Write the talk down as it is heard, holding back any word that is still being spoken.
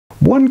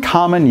One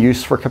common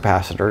use for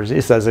capacitors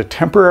is as a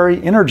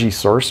temporary energy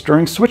source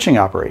during switching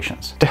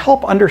operations. To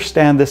help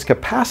understand this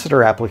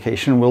capacitor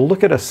application, we'll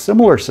look at a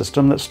similar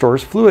system that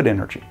stores fluid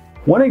energy.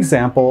 One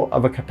example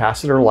of a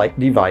capacitor-like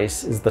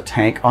device is the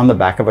tank on the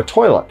back of a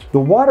toilet. The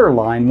water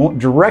line won't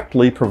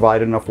directly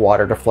provide enough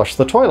water to flush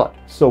the toilet,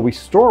 so we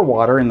store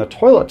water in the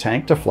toilet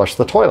tank to flush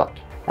the toilet.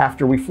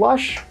 After we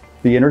flush,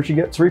 the energy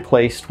gets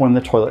replaced when the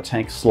toilet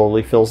tank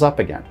slowly fills up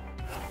again.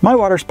 My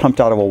water's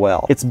pumped out of a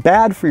well. It's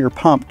bad for your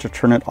pump to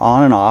turn it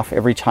on and off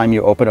every time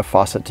you open a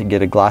faucet to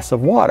get a glass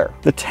of water.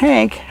 The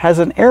tank has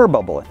an air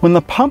bubble. When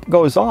the pump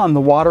goes on,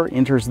 the water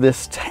enters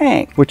this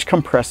tank, which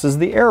compresses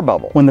the air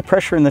bubble. When the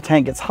pressure in the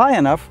tank gets high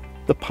enough,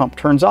 the pump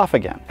turns off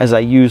again. As I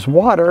use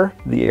water,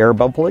 the air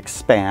bubble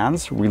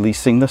expands,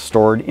 releasing the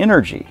stored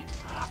energy.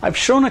 I've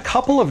shown a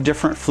couple of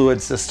different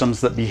fluid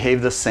systems that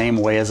behave the same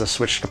way as a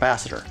switched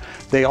capacitor.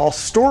 They all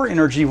store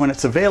energy when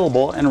it's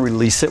available and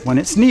release it when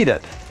it's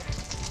needed.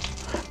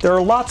 There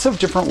are lots of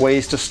different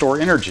ways to store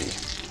energy,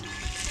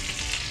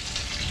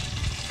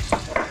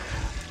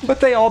 but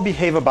they all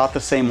behave about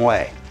the same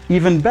way.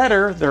 Even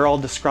better, they're all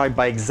described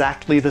by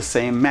exactly the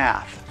same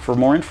math. For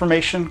more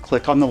information,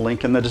 click on the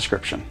link in the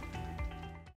description.